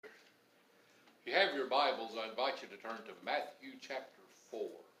If you have your Bibles, I invite you to turn to Matthew chapter 4.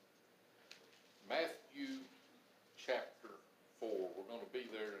 Matthew chapter 4. We're going to be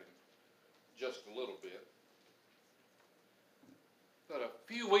there in just a little bit. But a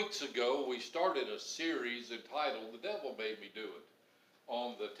few weeks ago, we started a series entitled The Devil Made Me Do It,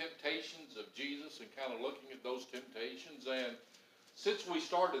 on the temptations of Jesus and kind of looking at those temptations. And since we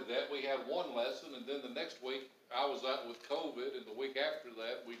started that, we had one lesson, and then the next week I was out with COVID, and the week after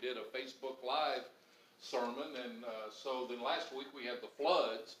that we did a Facebook Live sermon, and so then last week we had the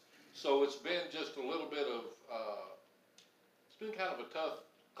floods. So it's been just a little bit of, it's been kind of a tough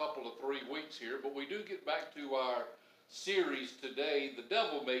couple of 3 weeks here, but we do get back to our series today, The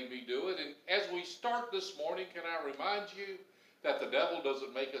Devil Made Me Do It. And as we start this morning, can I remind you that the devil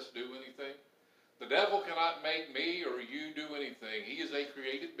doesn't make us do anything? The devil cannot make me or you do anything. He is a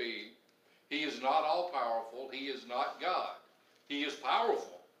created being. He is not all-powerful. He is not God. He is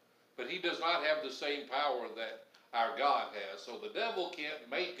powerful, but he does not have the same power that our God has. So the devil can't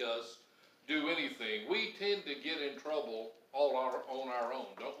make us do anything. We tend to get in trouble on our own,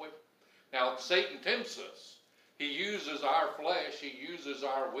 don't we? Now, Satan tempts us. He uses our flesh. He uses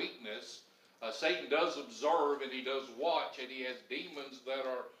our weakness. Satan does observe and he does watch, and he has demons that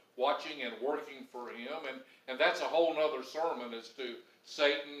are watching and working for him. And that's a whole nother sermon as to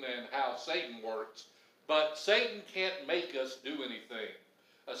Satan and how Satan works. But Satan can't make us do anything.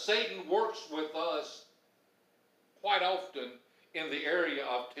 Satan works with us quite often in the area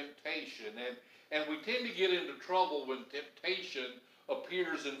of temptation. And we tend to get into trouble when temptation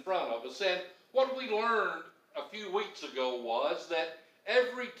appears in front of us. And what we learned a few weeks ago was that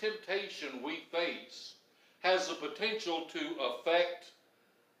every temptation we face has the potential to affect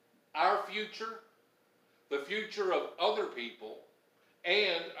our future, the future of other people,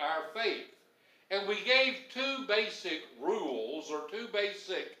 and our faith. And we gave two basic rules or two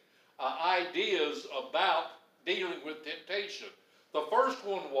basic ideas about dealing with temptation. The first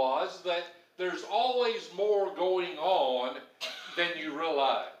one was that there's always more going on than you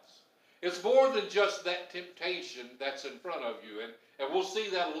realize. It's more than just that temptation that's in front of you. And we'll see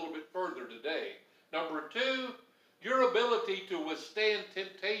that a little bit further today. Number two, your ability to withstand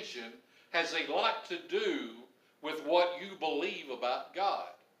temptation has a lot to do with what you believe about God.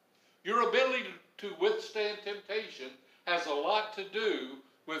 Your ability to withstand temptation has a lot to do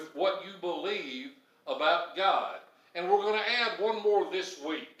with what you believe about God. And we're going to add one more this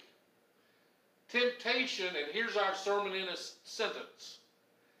week. Temptation, and here's our sermon in a sentence.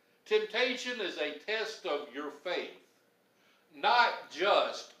 Temptation is a test of your faith, not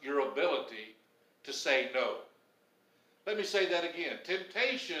just your ability to say no. Let me say that again.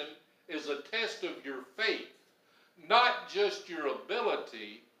 Temptation is a test of your faith, not just your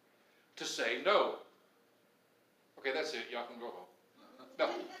ability to say no. Okay, that's it. Y'all can go home. No,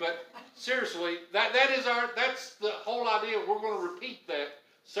 but seriously, that's the whole idea. We're going to repeat that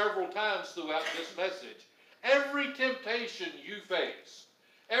several times throughout this message. Every temptation you face,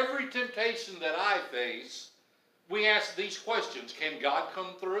 every temptation that I face, we ask these questions. Can God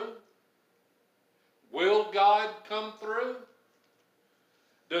come through? Will God come through?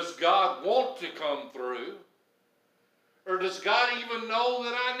 Does God want to come through? Or does God even know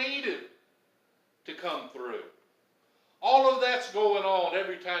that I need Him to come through? All of that's going on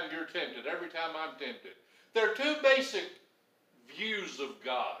every time you're tempted, every time I'm tempted. There are two basic views of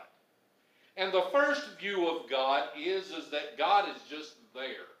God. And the first view of God is that God is just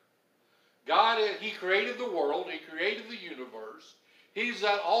there. God, He created the world. He created the universe. He's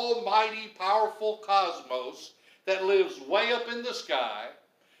that almighty, powerful cosmos that lives way up in the sky.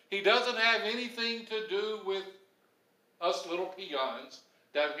 He doesn't have anything to do with us little peons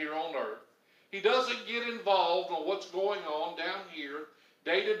down here on earth. He doesn't get involved in what's going on down here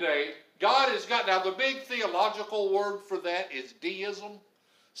day to day. God has got, now the big theological word for that is deism.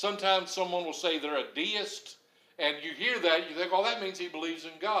 Sometimes someone will say they're a deist, and you hear that, you think, oh, that means he believes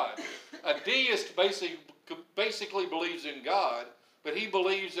in God. A deist basically believes in God, but he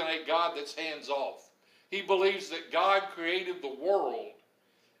believes in a God that's hands off. He believes that God created the world,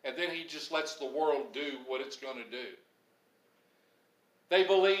 and then he just lets the world do what it's going to do. They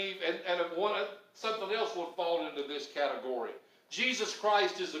believe, and something else will fall into this category. Jesus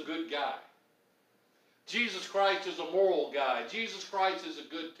Christ is a good guy. Jesus Christ is a moral guy. Jesus Christ is a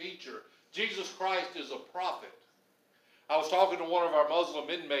good teacher. Jesus Christ is a prophet. I was talking to one of our Muslim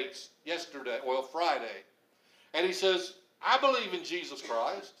inmates Friday, and he says, I believe in Jesus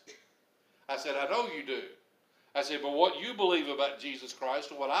Christ. I said, I know you do. I said, but what you believe about Jesus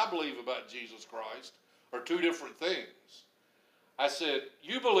Christ and what I believe about Jesus Christ are two different things. I said,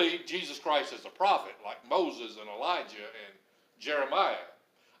 you believe Jesus Christ is a prophet like Moses and Elijah and Jeremiah.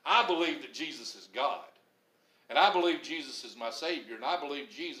 I believe that Jesus is God. And I believe Jesus is my Savior. And I believe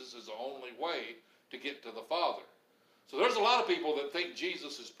Jesus is the only way to get to the Father. So there's a lot of people that think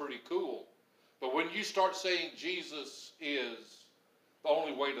Jesus is pretty cool. But when you start saying Jesus is the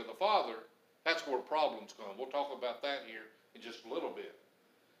only way to the Father, that's where problems come. We'll talk about that here in just a little bit.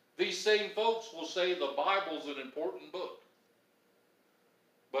 These same folks will say the Bible's an important book.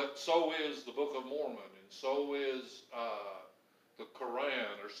 But so is the Book of Mormon, and so is the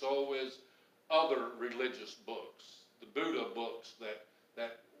Quran, or so is other religious books, the Buddha books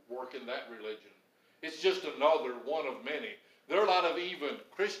that work in that religion. It's just another one of many. There are a lot of even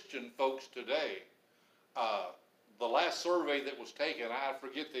Christian folks today. The last survey that was taken, I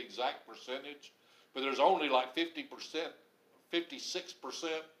forget the exact percentage, but there's only like 50%, 56%.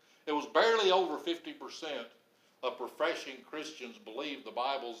 It was barely over 50% of professing Christians believe the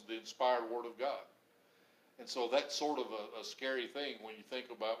Bible's the inspired Word of God. And so that's sort of a scary thing when you think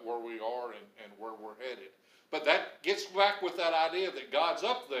about where we are and where we're headed. But that gets back with that idea that God's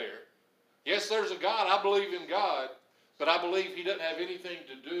up there. Yes, there's a God. I believe in God. But I believe He doesn't have anything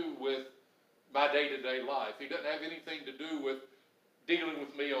to do with my day-to-day life. He doesn't have anything to do with dealing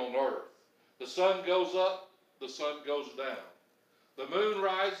with me on earth. The sun goes up, the sun goes down. The moon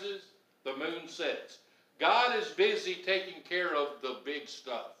rises, the moon sets. God is busy taking care of the big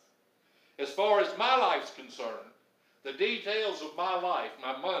stuff. As far as my life's concerned, the details of my life,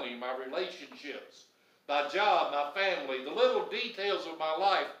 my money, my relationships, my job, my family, the little details of my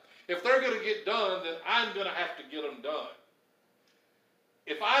life, if they're going to get done, then I'm going to have to get them done.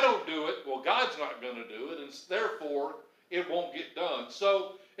 If I don't do it, well, God's not going to do it, and therefore it won't get done.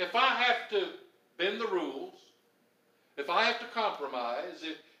 So if I have to bend the rules, if I have to compromise,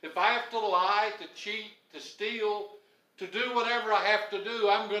 if I have to lie, to cheat, to steal, to do whatever I have to do,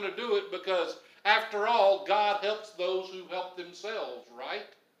 I'm going to do it because, after all, God helps those who help themselves, right?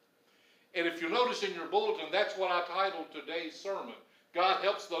 And if you notice in your bulletin, that's what I titled today's sermon. God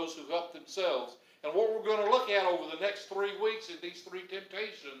helps those who help themselves. And what we're going to look at over the next 3 weeks in these 3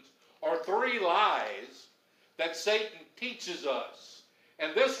 temptations are 3 lies that Satan teaches us.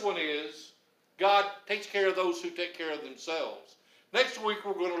 And this one is, God takes care of those who take care of themselves. Next week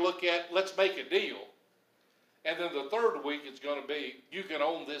we're going to look at, let's make a deal. And then the 3rd week it's going to be, you can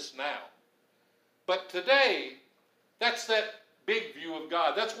own this now. But today, that's that big view of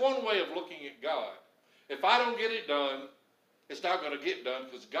God. That's one way of looking at God. If I don't get it done, it's not going to get done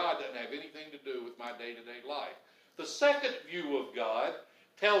because God doesn't have anything to do with my day-to-day life. The second view of God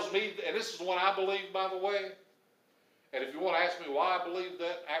tells me, and this is one I believe, by the way, and if you want to ask me why I believe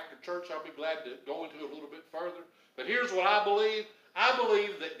that after church, I'll be glad to go into it a little bit further. But here's what I believe. I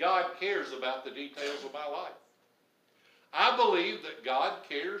believe that God cares about the details of my life. I believe that God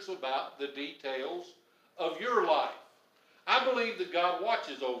cares about the details of your life. I believe that God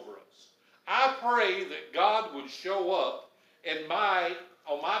watches over us. I pray that God would show up on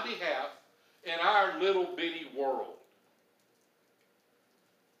my behalf in our little bitty world.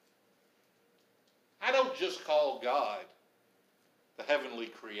 I don't just call God the heavenly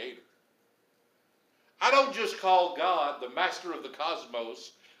creator. I don't just call God the master of the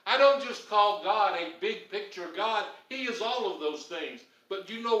cosmos. I don't just call God a big picture God. He is all of those things. But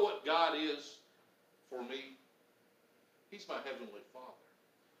you know what God is for me? He's my heavenly Father.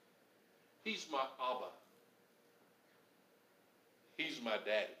 He's my Abba. He's my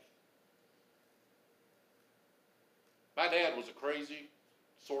daddy. My dad was a crazy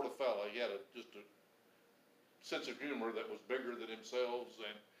sort of fella. He had just a sense of humor that was bigger than himself,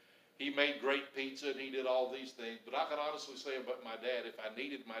 and he made great pizza, and he did all these things. But I can honestly say about my dad, if I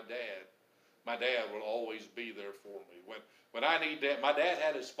needed my dad would always be there for me. When I need Dad, my dad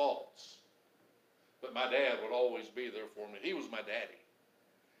had his faults, but my dad would always be there for me. He was my daddy.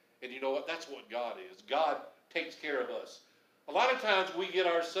 And you know what? That's what God is. God takes care of us. A lot of times we get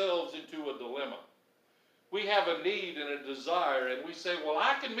ourselves into a dilemma. We have a need and a desire, and we say, well,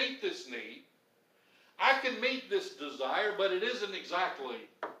 I can meet this need. I can meet this desire, but it isn't exactly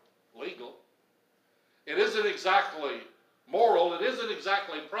legal. It isn't exactly moral. It isn't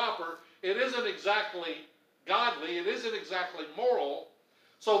exactly proper. It isn't exactly godly. It isn't exactly moral.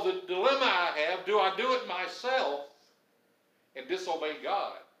 So the dilemma I have, do I do it myself and disobey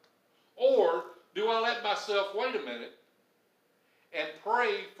God? Or do I let myself wait a minute and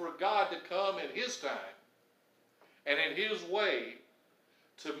pray for God to come in His time and in His way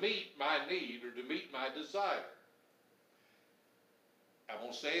to meet my need or to meet my desire? I'm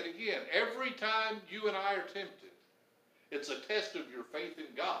going to say it again. Every time you and I are tempted, it's a test of your faith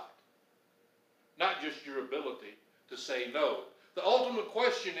in God, not just your ability to say no. The ultimate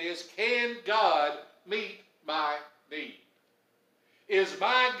question is, can God meet my need? Is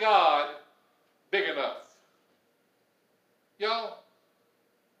my God big enough? Y'all,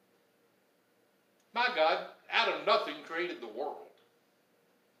 my God out of nothing created the world.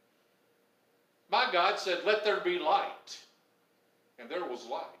 My God said, let there be light. And there was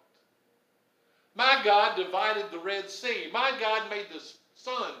light. My God divided the Red Sea. My God made the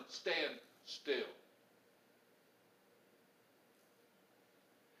sun stand still.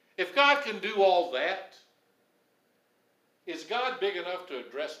 If God can do all that, is God big enough to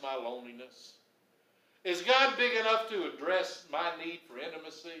address my loneliness? Is God big enough to address my need for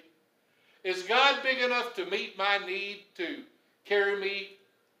intimacy? Is God big enough to meet my need to carry me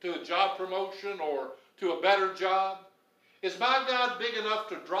to a job promotion or to a better job? Is my God big enough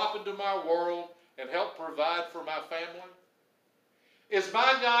to drop into my world and help provide for my family? Is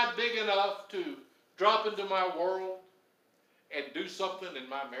my God big enough to drop into my world and do something in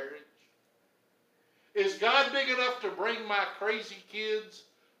my marriage? Is God big enough to bring my crazy kids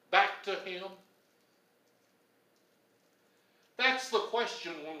back to Him? That's the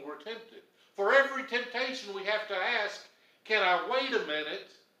question when we're tempted. For every temptation we have to ask, can I wait a minute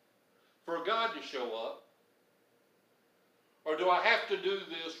for God to show up? Or do I have to do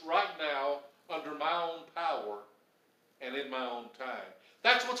this right now under my own power and in my own time?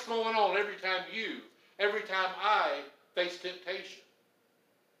 That's what's going on every time I face temptation.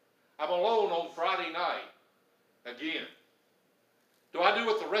 I'm alone on Friday night. Again. Do I do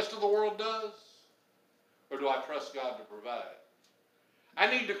what the rest of the world does? Or do I trust God to provide? I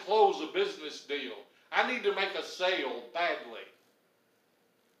need to close a business deal. I need to make a sale badly.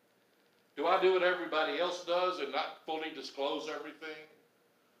 Do I do what everybody else does and not fully disclose everything?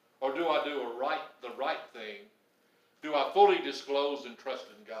 Or do I do the right thing? Do I fully disclose and trust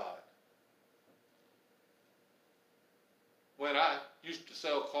in God? When I used to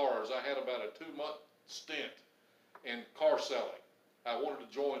sell cars, I had about a 2-month stint in car selling. I wanted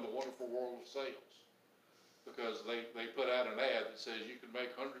to join the wonderful world of sales because they put out an ad that says you can make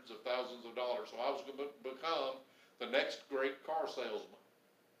hundreds of thousands of dollars. So I was going to become the next great car salesman.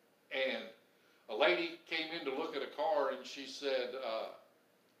 And a lady came in to look at a car and she said,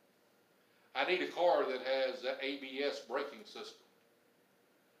 I need a car that has an ABS braking system.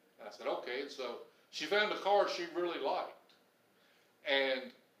 And I said, okay. So she found a car she really liked.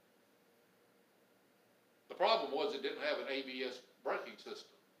 And the problem was it didn't have an ABS braking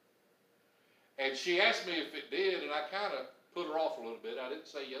system. And she asked me if it did, and I kind of put her off a little bit. I didn't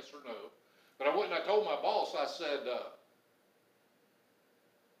say yes or no. But I went and I told my boss, I said,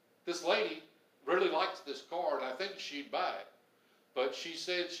 this lady really likes this car, and I think she'd buy it. But she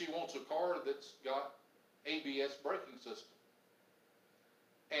said she wants a car that's got ABS braking system.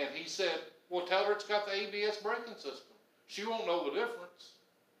 And he said, well, tell her it's got the ABS braking system. She won't know the difference.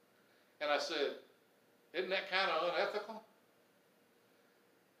 And I said, isn't that kind of unethical?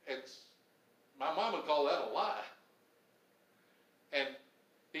 My mom would call that a lie. And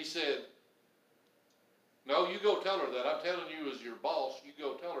he said, no, you go tell her that. I'm telling you as your boss, you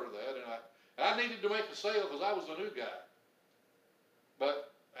go tell her that. And I needed to make a sale because I was the new guy.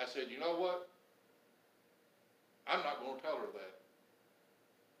 But I said, you know what? I'm not going to tell her that.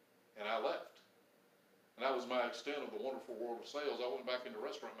 And I left. And that was my extent of the wonderful world of sales. I went back into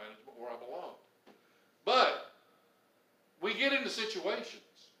restaurant management where I belonged. But we get into situations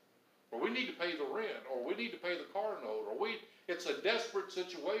where we need to pay the rent, or we need to pay the car note, or it's a desperate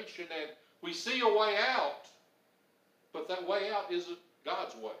situation and we see a way out, but that way out isn't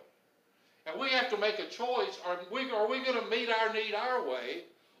God's way. And we have to make a choice. Are we going to meet our need our way,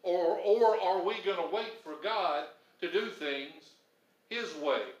 or are we going to wait for God to do things His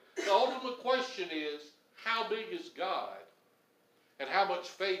way? The ultimate question is, how big is God? And how much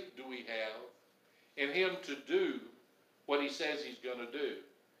faith do we have in Him to do what He says He's going to do?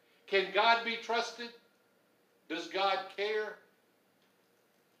 Can God be trusted? Does God care?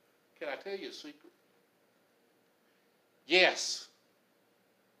 Can I tell you a secret? Yes.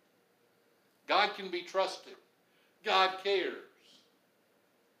 God can be trusted. God cares.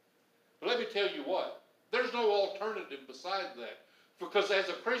 But let me tell you what. There's no alternative besides that. Because as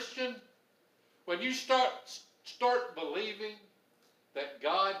a Christian, when you start believing that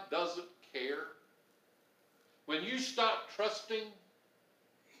God doesn't care, when you stop trusting,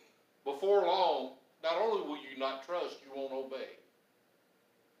 before long, not only will you not trust, you won't obey.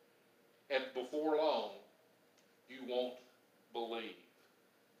 And before long, you won't believe.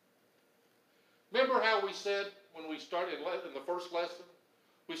 Remember how we said when we started in the first lesson,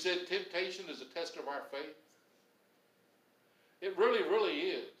 we said temptation is a test of our faith? It really, really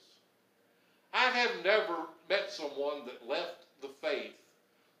is. I have never met someone that left the faith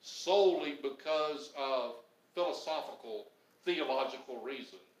solely because of philosophical theological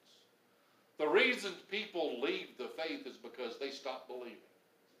reasons. The reason people leave the faith is because they stop believing.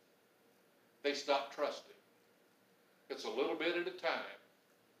 They stop trusting. It's a little bit at a time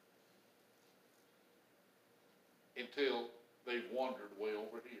until they've wandered way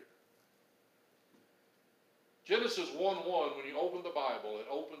over here. Genesis 1:1, when you open the Bible, it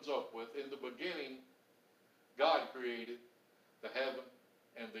opens up with, in the beginning, God created the heaven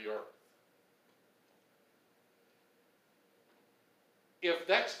and the earth. If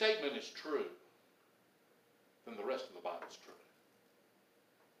that statement is true, then the rest of the Bible is true.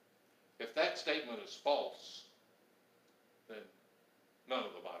 If that statement is false, then none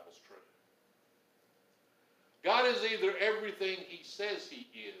of the Bible's true. God is either everything He says He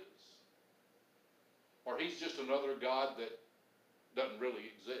is, or He's just another God that doesn't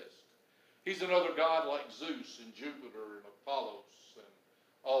really exist. He's another God like Zeus and Jupiter and Apollos and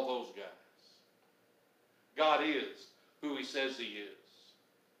all those guys. God is who He says He is.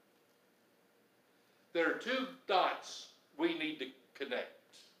 There are two dots we need to connect.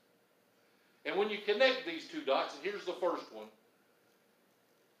 And when you connect these two dots, and here's the first one,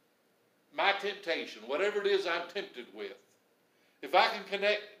 my temptation, whatever it is I'm tempted with, if I can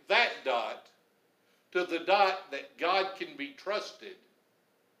connect that dot to the dot that God can be trusted,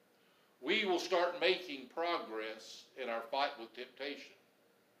 we will start making progress in our fight with temptation.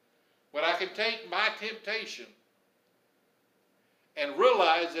 When I can take my temptation and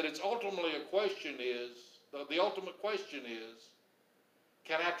realize that it's ultimately a question is, the ultimate question is,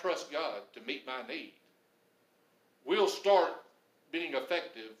 can I trust God to meet my need? We'll start being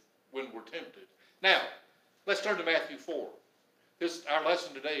effective when we're tempted. Now, let's turn to Matthew 4. Our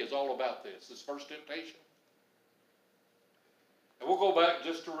lesson today is all about this first temptation. And we'll go back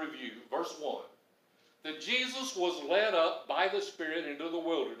just to review. Verse 1. That Jesus was led up by the Spirit into the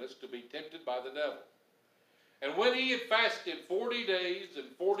wilderness to be tempted by the devil. And when he had fasted 40 days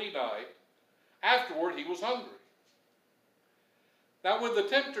and 40 nights, afterward he was hungry. Now when the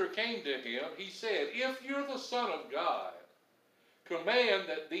tempter came to him, he said, "If you're the Son of God, command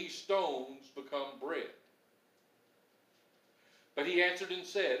that these stones become bread." But he answered and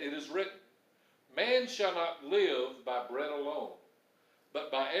said, "It is written, man shall not live by bread alone,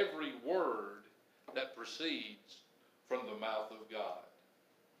 but by every word that proceeds from the mouth of God."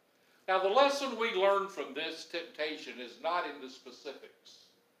 Now the lesson we learn from this temptation is not in the specifics.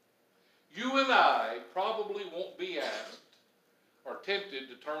 You and I probably won't be asked or tempted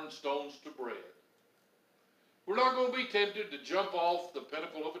to turn stones to bread. We're not going to be tempted to jump off the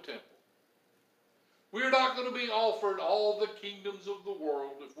pinnacle of a temple. We're not going to be offered all the kingdoms of the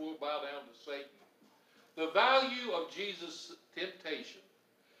world if we'll bow down to Satan. The value of Jesus' temptation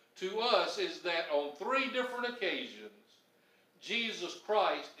to us is that on 3 different occasions, Jesus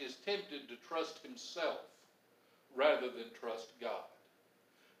Christ is tempted to trust himself rather than trust God.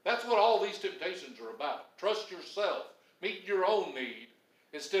 That's what all these temptations are about. Trust yourself. Meet your own need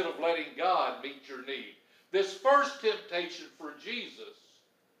instead of letting God meet your need. This first temptation for Jesus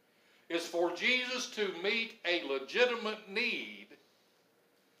is for Jesus to meet a legitimate need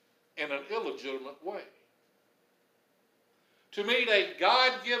in an illegitimate way. To meet a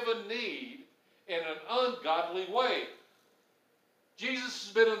God-given need in an ungodly way. Jesus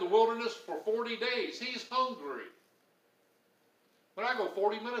has been in the wilderness for 40 days. He's hungry. When I go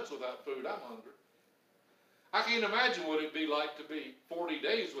 40 minutes without food, I'm hungry. I can't imagine what it'd be like to be 40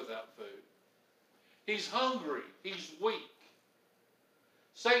 days without food. He's hungry. He's weak.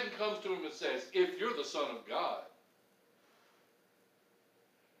 Satan comes to him and says, "If you're the Son of God,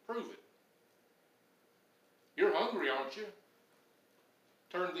 prove it. You're hungry, aren't you?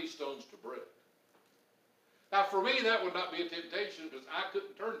 Turn these stones to bread." Now for me that would not be a temptation because I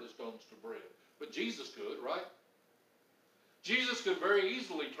couldn't turn the stones to bread. But Jesus could, right? Jesus could very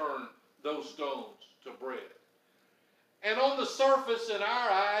easily turn those stones to bread. And on the surface in our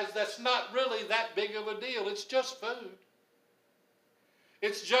eyes, that's not really that big of a deal. It's just food.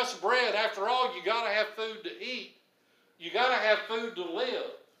 It's just bread. After all, you got to have food to eat. You got to have food to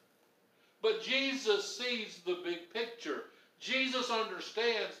live. But Jesus sees the big picture. Jesus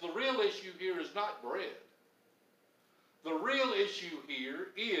understands the real issue here is not bread. The real issue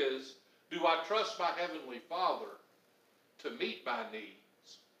here is, do I trust my Heavenly Father to meet my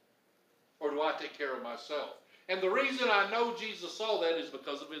needs? Or do I take care of myself? And the reason I know Jesus saw that is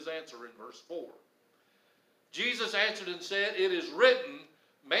because of his answer in verse 4. Jesus answered and said, "It is written,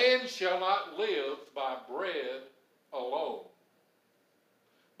 man shall not live by bread alone,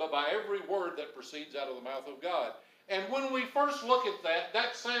 but by every word that proceeds out of the mouth of God." And when we first look at that,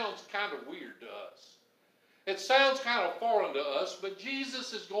 that sounds kind of weird to us. It sounds kind of foreign to us, but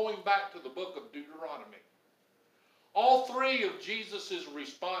Jesus is going back to the book of Deuteronomy. All three of Jesus'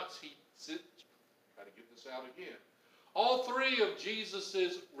 response, try to get this out again. All three of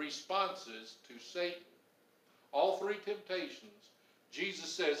Jesus' responses to Satan, all three temptations,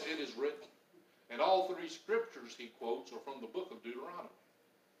 Jesus says it is written. And all three scriptures he quotes are from the book of Deuteronomy.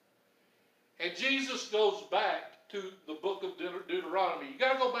 And Jesus goes back to the book of Deuteronomy. You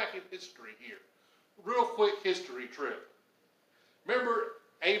got to go back in history here. Real quick history trip. Remember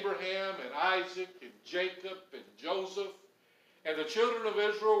Abraham and Isaac and Jacob and Joseph, and the children of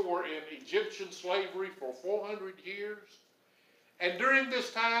Israel were in Egyptian slavery for 400 years. And during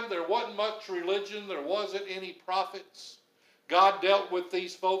this time, there wasn't much religion. There wasn't any prophets. God dealt with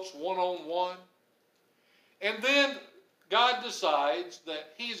these folks one-on-one. And then God decides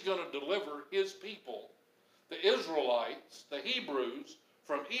that he's going to deliver his people, the Israelites, the Hebrews,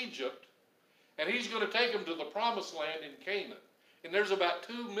 from Egypt, and he's going to take them to the promised land in Canaan. And there's about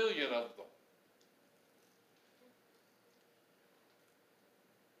 2 million of them.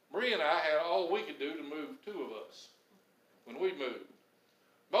 Maria and I had all we could do to move 2 of us when we moved.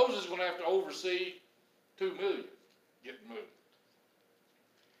 Moses is going to have to oversee 2 million getting moved.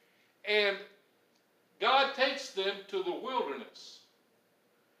 And God takes them to the wilderness.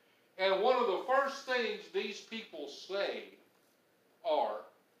 And one of the first things these people say are,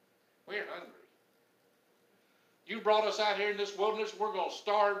 we're hungry. You brought us out here in this wilderness, we're going to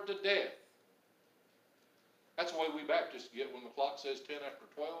starve to death. That's the way we Baptists get when the clock says 10 after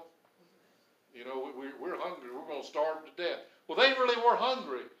 12. You know, we're hungry, we're going to starve to death. Well, they really were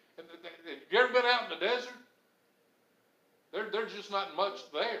hungry. Have you ever been out in the desert? There's just not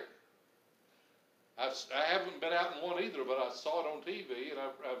much there. I haven't been out in one either, but I saw it on TV and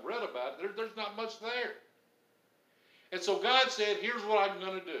I've read about it. There's not much there. And so God said, here's what I'm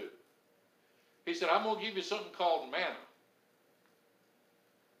going to do. He said, I'm going to give you something called manna.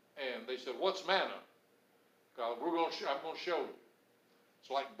 And they said, what's manna? God, I'm going to show you. It's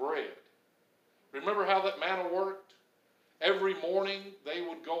like bread. Remember how that manna worked? Every morning they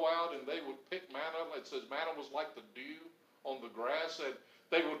would go out and they would pick manna. It says manna was like the dew on the grass. And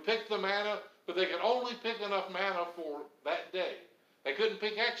they would pick the manna, but they could only pick enough manna for that day. They couldn't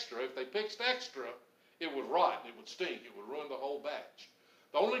pick extra. If they picked extra, it would rot. It would stink. It would ruin the whole batch.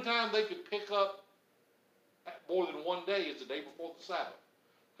 The only time they could pick up more than one day is the day before the Sabbath,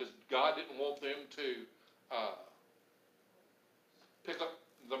 because God didn't want them to pick up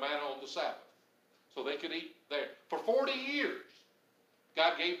the manna on the Sabbath. So they could eat there. For 40 years,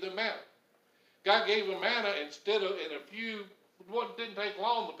 God gave them manna. God gave them manna instead of, in a few, it didn't take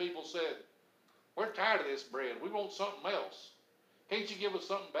long, the people said, we're tired of this bread. We want something else. Can't you give us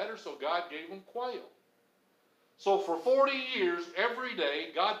something better? So God gave them quail. So for 40 years, every day,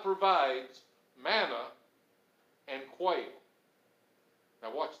 God provides manna and quail.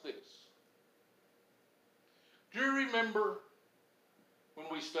 Now watch this. Do you remember when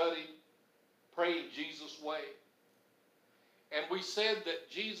we studied Pray Jesus' Way? And we said that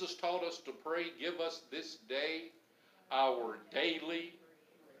Jesus taught us to pray, give us this day our daily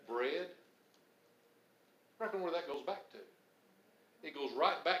bread. Reckon where that goes back to? It goes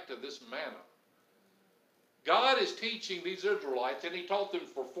right back to this manna. God is teaching these Israelites, and he taught them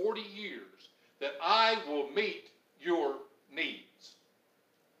for 40 years, that I will meet your needs.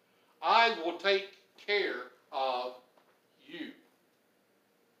 I will take care of you.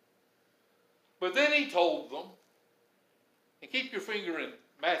 But then he told them, and keep your finger in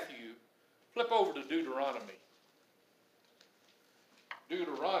Matthew, flip over to Deuteronomy.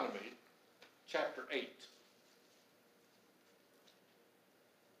 Deuteronomy chapter 8.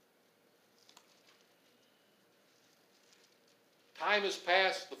 Time has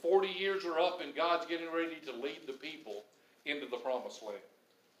passed, the 40 years are up, and God's getting ready to lead the people into the promised land.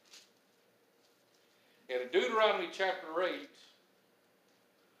 And in Deuteronomy chapter 8,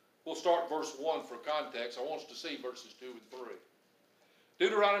 we'll start verse 1 for context. I want us to see verses 2 and 3.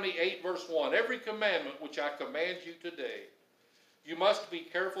 Deuteronomy 8 verse 1, every commandment which I command you today, you must be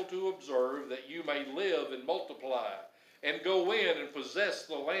careful to observe, that you may live and multiply, and go in and possess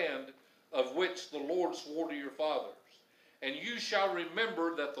the land of which the Lord swore to your fathers. And you shall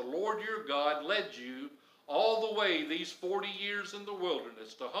remember that the Lord your God led you all the way these 40 years in the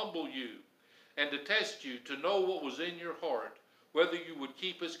wilderness to humble you and to test you, to know what was in your heart, whether you would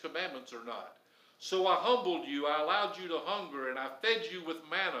keep his commandments or not. So I humbled you, I allowed you to hunger, and I fed you with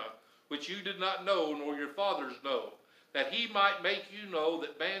manna, which you did not know, nor your fathers know, that he might make you know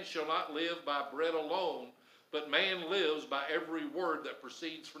that man shall not live by bread alone, but man lives by every word that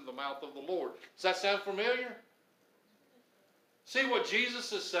proceeds from the mouth of the Lord. Does that sound familiar? See what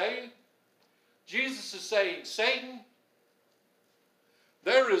Jesus is saying? Jesus is saying, Satan,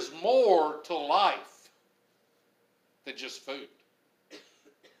 there is more to life than just food.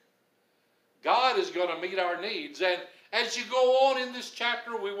 God is going to meet our needs. And as you go on in this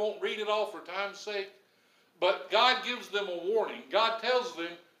chapter, we won't read it all for time's sake, but God gives them a warning. God tells them,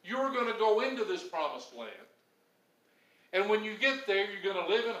 you're going to go into this promised land. And when you get there, you're going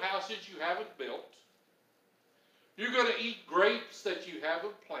to live in houses you haven't built. You're going to eat grapes that you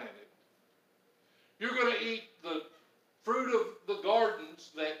haven't planted. You're going to eat the fruit of the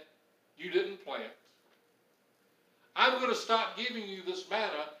gardens that you didn't plant. I'm going to stop giving you this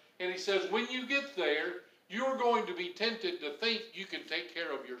manna. And he says, when you get there, you're going to be tempted to think you can take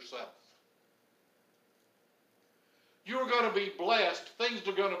care of yourself. You're going to be blessed. Things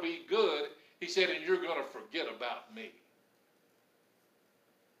are going to be good. He said, and you're going to forget about me.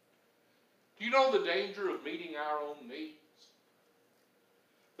 Do you know the danger of meeting our own needs?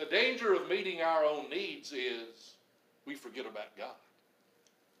 The danger of meeting our own needs is we forget about God.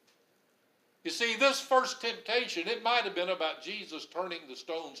 You see, this first temptation, it might have been about Jesus turning the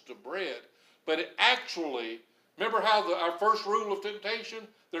stones to bread, but it actually, remember how our first rule of temptation,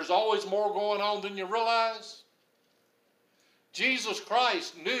 there's always more going on than you realize? Jesus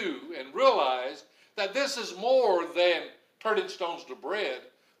Christ knew and realized that this is more than turning stones to bread.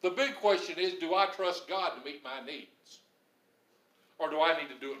 The big question is, do I trust God to meet my needs? Or do I need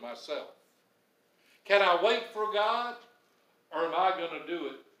to do it myself? Can I wait for God? Or am I going to do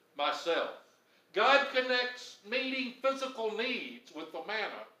it myself? God connects meeting physical needs with the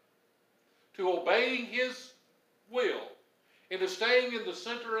manna to obeying His will and to staying in the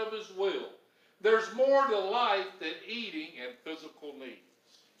center of His will. There's more to life than eating and physical needs.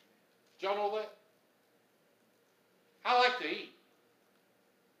 Did y'all know that? I like to eat.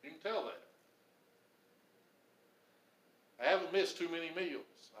 You can tell that. I haven't missed too many meals.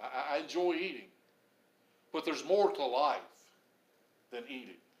 I enjoy eating. But there's more to life than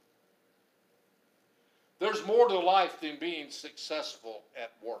eating. There's more to life than being successful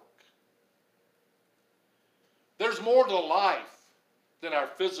at work. There's more to life than our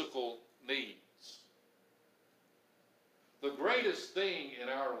physical needs. The greatest thing in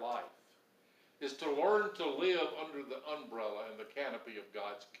our life is to learn to live under the umbrella and the canopy of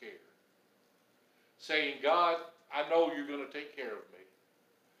God's care. Saying, God, I know you're going to take care of me.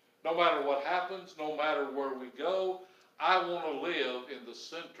 No matter what happens, no matter where we go, I want to live in the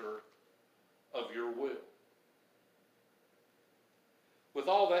center of your will. With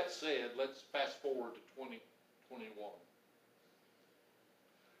all that said, let's fast forward to 2021.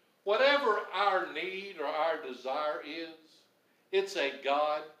 Whatever our need or our desire is, it's a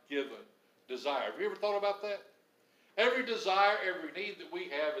God-given desire. Have you ever thought about that? Every desire, every need that we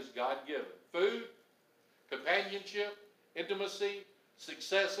have is God-given. Food, companionship, intimacy,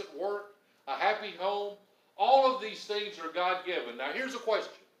 success at work, a happy home, all of these things are God-given. Now here's a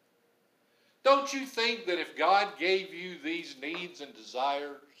question. Don't you think that if God gave you these needs and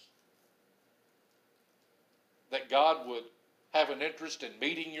desires, that God would have an interest in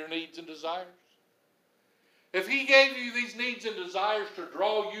meeting your needs and desires? If He gave you these needs and desires to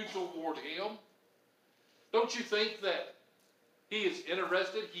draw you toward Him, don't you think that He is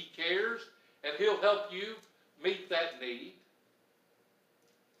interested, He cares, and He'll help you meet that need?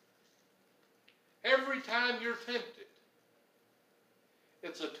 Every time you're tempted,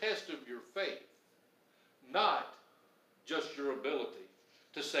 it's a test of your faith, not just your ability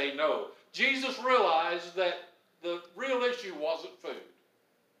to say no. Jesus realized that the real issue wasn't food.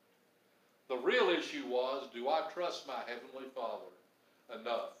 The real issue was, do I trust my Heavenly Father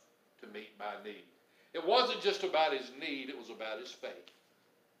enough to meet my need? It wasn't just about His need, it was about His faith.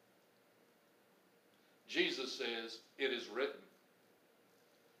 Jesus says, it is written.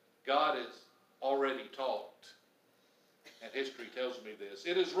 God has already taught, and history tells me this.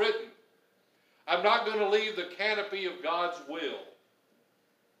 It is written. I'm not going to leave the canopy of God's will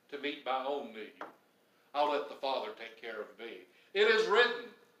to meet my own need. I'll let the Father take care of me. It is written.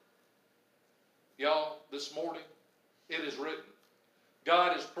 Y'all, this morning, it is written.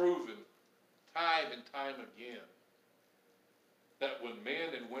 God has proven time and time again that when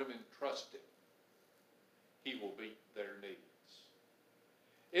men and women trust Him, He will meet their needs.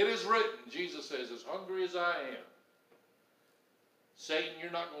 It is written, Jesus says, as hungry as I am, Satan,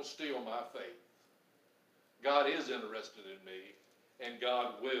 you're not going to steal my faith. God is interested in me, and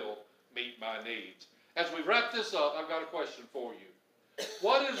God will meet my needs. As we wrap this up, I've got a question for you.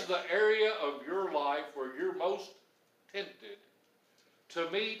 What is the area of your life where you're most tempted to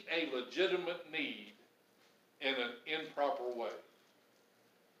meet a legitimate need in an improper way?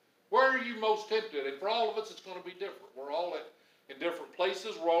 Where are you most tempted? And for all of us, it's going to be different. We're all in different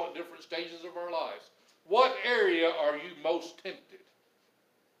places. We're all at different stages of our lives. What area are you most tempted?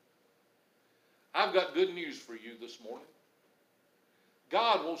 I've got good news for you this morning.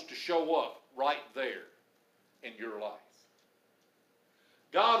 God wants to show up right there in your life.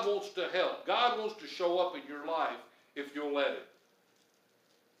 God wants to help. God wants to show up in your life if you'll let Him.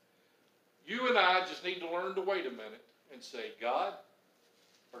 You and I just need to learn to wait a minute and say, God,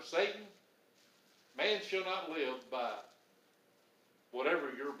 or Satan, man shall not live by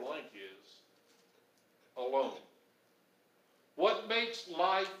whatever your blank is alone. What makes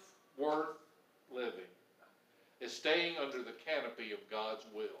life worth living is staying under the canopy of God's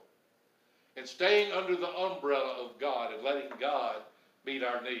will and staying under the umbrella of God and letting God meet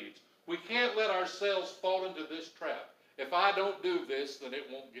our needs. We can't let ourselves fall into this trap. If I don't do this, then it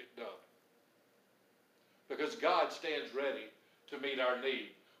won't get done. Because God stands ready to meet our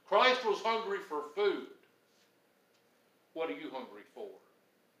need. Christ was hungry for food. What are you hungry for?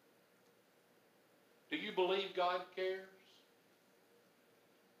 Do you believe God cares?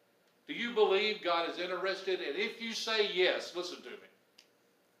 Do you believe God is interested? And if you say yes, listen to me.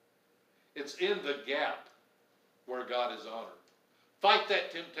 It's in the gap where God is honored. Fight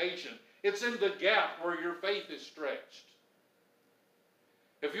that temptation. It's in the gap where your faith is stretched.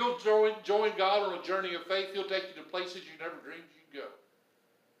 If you'll join God on a journey of faith, He'll take you to places you never dreamed you'd go.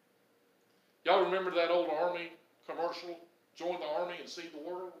 Y'all remember that old Army commercial? Join the Army and see the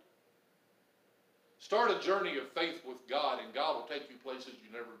world? Start a journey of faith with God, and God will take you places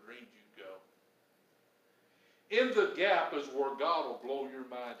you never dreamed you'd go. In the gap is where God will blow your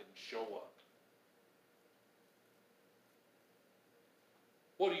mind and show up.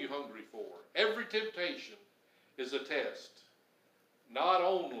 What are you hungry for? Every temptation is a test, not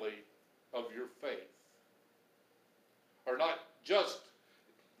only of your faith, or not just,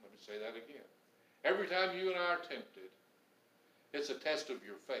 let me say that again. Every time you and I are tempted, it's a test of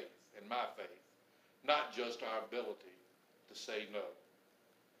your faith and my faith, not just our ability to say no.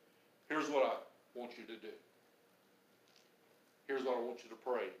 Here's what I want you to do. Here's what I want you to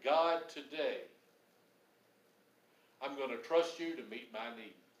pray. God, today, I'm going to trust you to meet my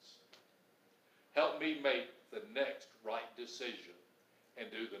needs. Help me make the next right decision and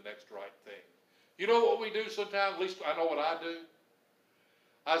do the next right thing. You know what we do sometimes? At least I know what I do.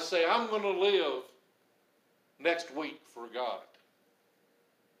 I say, I'm going to live next week for God.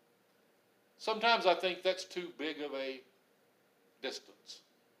 Sometimes I think that's too big of a distance.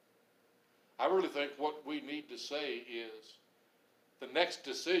 I really think what we need to say is, the next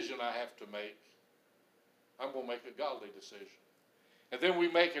decision I have to make, I'm going to make a godly decision. And then we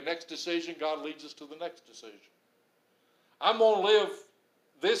make a next decision, God leads us to the next decision. I'm going to live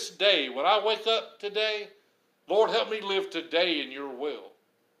this day. When I wake up today, Lord, help me live today in your will.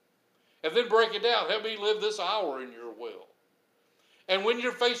 And then break it down. Help me live this hour in your will. And when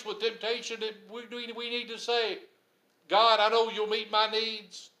you're faced with temptation, we need to say, God, I know you'll meet my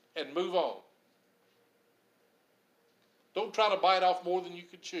needs, and move on. Don't try to bite off more than you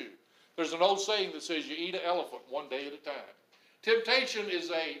can chew. There's an old saying that says you eat an elephant one day at a time. Temptation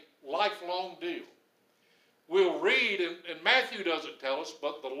is a lifelong deal. We'll read, and Matthew doesn't tell us,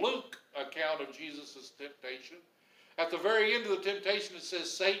 but the Luke account of Jesus' temptation, at the very end of the temptation it says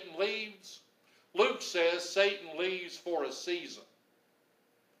Satan leaves. Luke says Satan leaves for a season.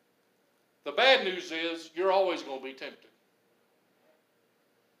 The bad news is you're always going to be tempted.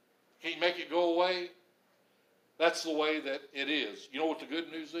 Can't make it go away. That's the way that it is. You know what the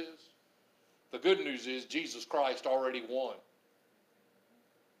good news is? The good news is Jesus Christ already won.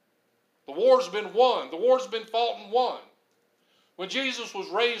 The war's been won. The war's been fought and won. When Jesus was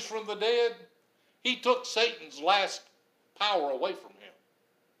raised from the dead, He took Satan's last power away from Him.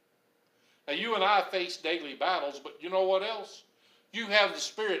 Now you and I face daily battles, but you know what else? You have the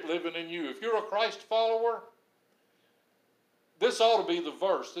Spirit living in you. If you're a Christ follower, this ought to be the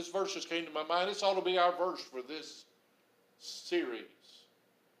verse. This verse just came to my mind. This ought to be our verse for this series.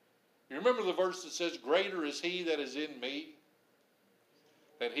 You remember the verse that says, greater is He that is in me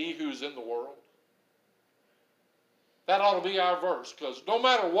than he who is in the world? That ought to be our verse, because no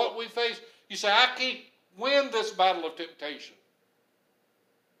matter what we face, you say, I can't win this battle of temptation.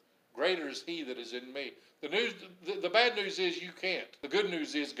 Greater is He that is in me. The bad news is you can't. The good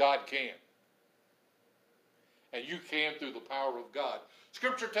news is God can. And you can through the power of God.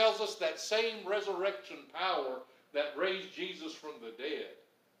 Scripture tells us that same resurrection power that raised Jesus from the dead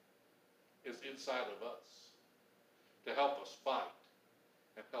is inside of us to help us fight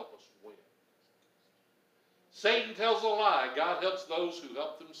and help us win. Satan tells a lie. God helps those who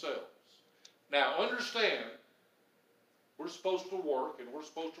help themselves. Now understand, we're supposed to work and we're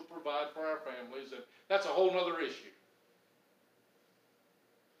supposed to provide for our families, and that's a whole other issue.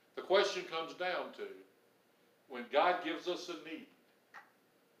 The question comes down to, when God gives us a need,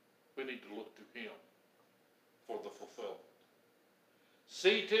 We need to look to Him for the fulfillment.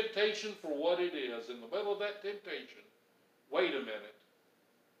 See temptation for what it is. In the middle of that temptation, wait a minute.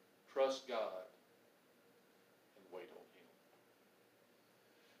 Trust God and wait on Him.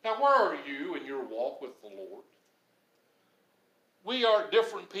 Now, where are you in your walk with the Lord? We are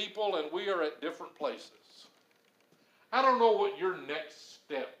different people and we are at different places. I don't know what your next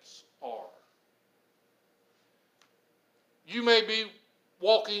steps are. You may be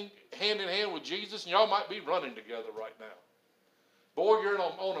walking hand in hand with Jesus, and y'all might be running together right now. Boy, you're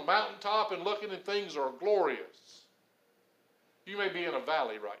on a mountaintop and looking, and things are glorious. You may be in a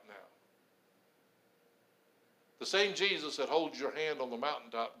valley right now. The same Jesus that holds your hand on the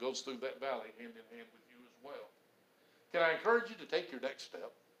mountaintop goes through that valley hand in hand with you as well. Can I encourage you to take your next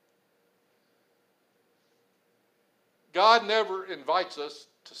step? God never invites us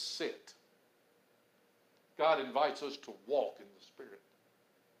to sit. God invites us to walk in the Spirit.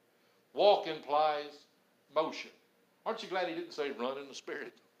 Walk implies motion. Aren't you glad He didn't say run in the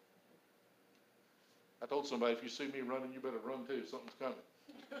Spirit? I told somebody, if you see me running, you better run too. Something's coming.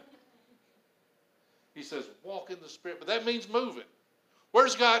 He says walk in the Spirit, but that means moving.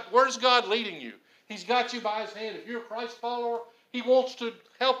 Where's God leading you? He's got you by His hand. If you're a Christ follower, He wants to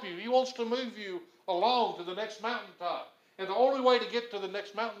help you. He wants to move you along to the next mountaintop. And the only way to get to the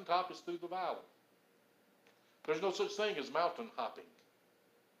next mountaintop is through the valley. There's no such thing as mountain hopping.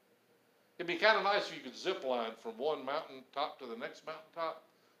 It'd be kind of nice if you could zip line from one mountaintop to the next mountaintop.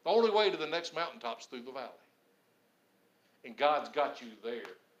 The only way to the next mountaintop is through the valley. And God's got you there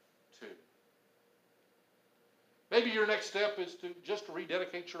too. Maybe your next step is to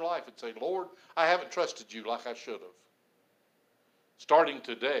rededicate your life and say, Lord, I haven't trusted you like I should have. Starting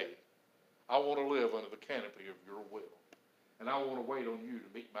today, I want to live under the canopy of your will. And I want to wait on you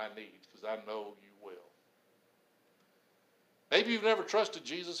to meet my needs because I know you will. Maybe you've never trusted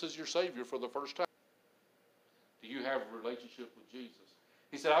Jesus as your Savior for the first time. Do you have a relationship with Jesus?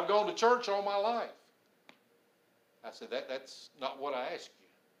 He said, I've gone to church all my life. I said, that's not what I asked you.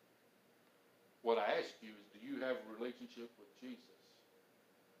 What I asked you is, do you have a relationship with Jesus?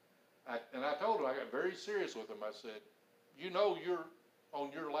 And I told him, I got very serious with him. I said, you know you're on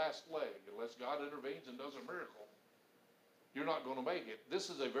your last leg. Unless God intervenes and does a miracle, you're not going to make it. This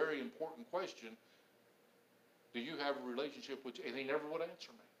is a very important question. Do you have a relationship with Jesus? And he never would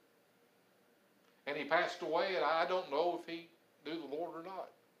answer me. And he passed away, and I don't know if he knew the Lord or not.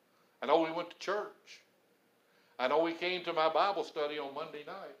 I know he went to church. I know he came to my Bible study on Monday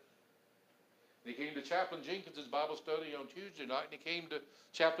night. And he came to Chaplain Jenkins' Bible study on Tuesday night, and he came to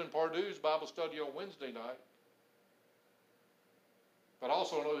Chaplain Pardue's Bible study on Wednesday night. But I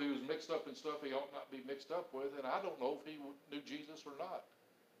also know he was mixed up in stuff he ought not be mixed up with, and I don't know if he knew Jesus or not.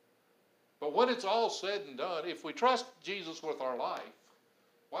 But when it's all said and done, if we trust Jesus with our life,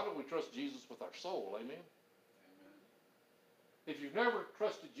 why don't we trust Jesus with our soul? Amen? Amen. If you've never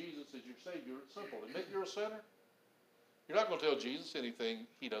trusted Jesus as your Savior, it's simple. Admit you're a sinner. You're not going to tell Jesus anything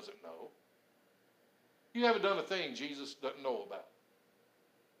he doesn't know. You haven't done a thing Jesus doesn't know about.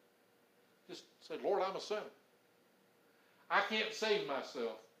 Just say, Lord, I'm a sinner. I can't save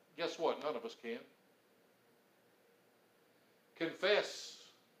myself. Guess what? None of us can. Confess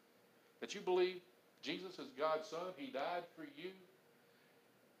that you believe Jesus is God's Son. He died for you.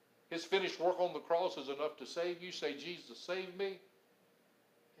 His finished work on the cross is enough to save you. Say, Jesus, save me.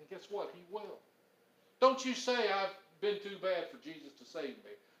 And guess what? He will. Don't you say, I've been too bad for Jesus to save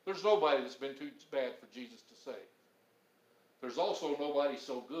me. There's nobody that's been too bad for Jesus to save. There's also nobody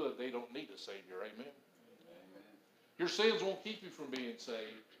so good they don't need a Savior. Amen? Amen. Your sins won't keep you from being saved.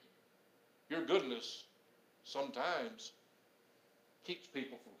 Your goodness sometimes keeps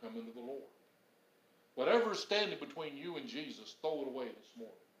people from coming to the Lord. Whatever is standing between you and Jesus, throw it away this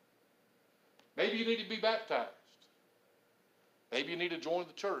morning. Maybe you need to be baptized. Maybe you need to join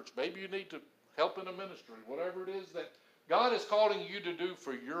the church. Maybe you need to help in a ministry. Whatever it is that God is calling you to do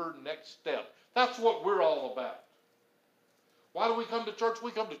for your next step. That's what we're all about. Why do we come to church?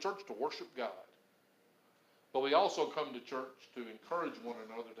 We come to church to worship God. But we also come to church to encourage one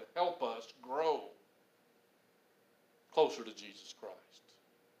another, to help us grow closer to Jesus Christ.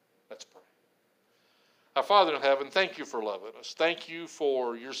 Let's pray. Our Father in heaven, thank you for loving us. Thank you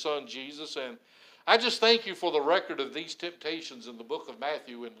for your Son Jesus. And I just thank you for the record of these temptations in the book of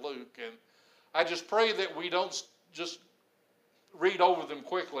Matthew and Luke. And I just pray that we don't just read over them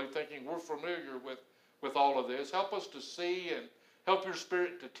quickly thinking we're familiar with all of this. Help us to see and help your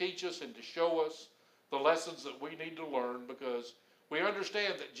Spirit to teach us and to show us the lessons that we need to learn, because we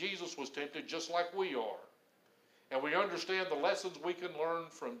understand that Jesus was tempted just like we are. And we understand the lessons we can learn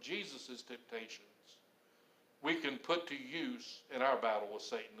from Jesus' temptations we can put to use in our battle with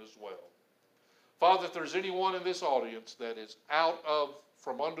Satan as well. Father, if there's anyone in this audience that is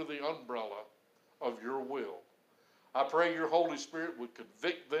from under the umbrella of your will, I pray your Holy Spirit would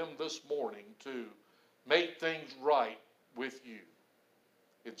convict them this morning to make things right with you.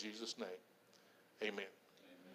 In Jesus' name, amen.